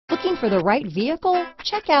Looking for the right vehicle?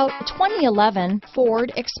 Check out 2011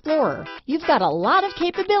 Ford Explorer. You've got a lot of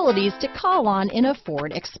capabilities to call on in a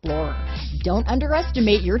Ford Explorer. Don't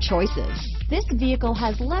underestimate your choices. This vehicle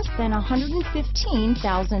has less than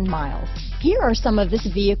 115,000 miles. Here are some of this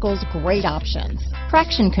vehicle's great options: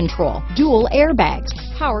 traction control, dual airbags,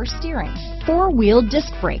 power steering, four-wheel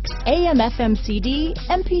disc brakes, AM/FM CD,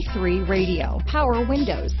 MP3 radio, power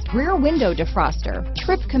windows, rear window defroster,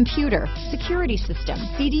 trip computer, security system,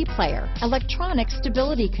 CD player, electronic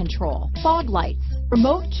stability control, fog lights,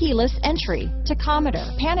 remote keyless entry,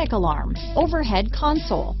 tachometer, panic alarm, overhead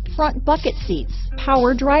console, front bucket seats,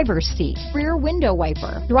 power driver's seat, rear window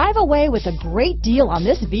wiper. Drive away with a great deal on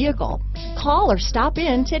this vehicle. Call or stop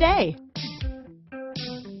in today.